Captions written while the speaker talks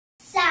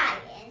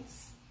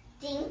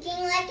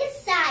Thinking Like a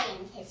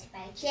Scientist by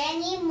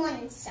Jenny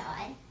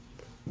Munson.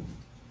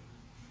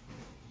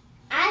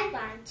 I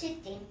want to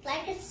think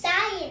like a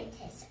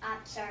scientist,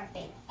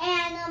 observing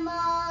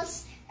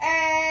animals,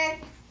 earth,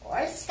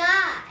 or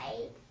sky.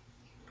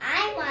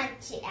 I want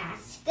to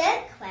ask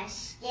good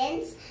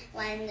questions,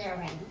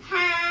 wondering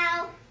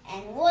how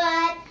and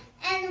what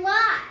and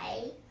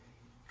why.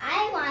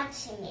 I want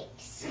to make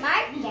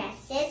smart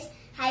guesses,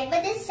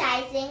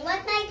 hypothesizing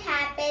what might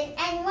happen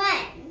and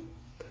when.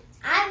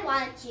 I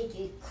want to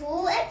do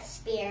cool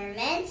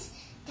experiments,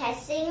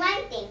 testing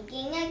my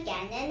thinking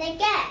again and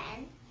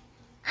again.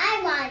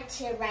 I want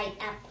to write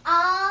up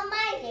all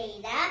my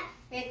data,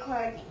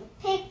 recording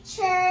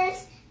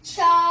pictures,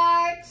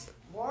 charts,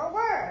 or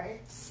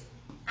words.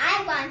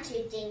 I want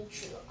to think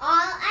through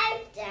all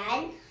I've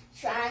done,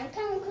 drawing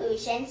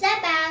conclusions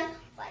about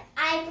what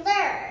I've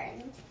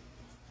learned.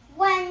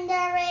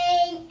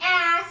 Wondering,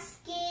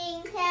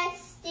 asking,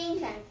 testing,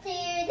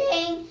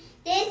 concluding.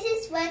 This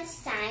is what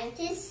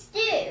scientists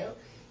do.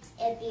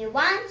 If you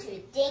want to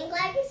think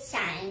like a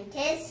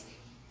scientist,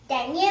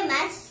 then you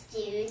must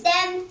do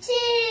them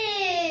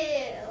too.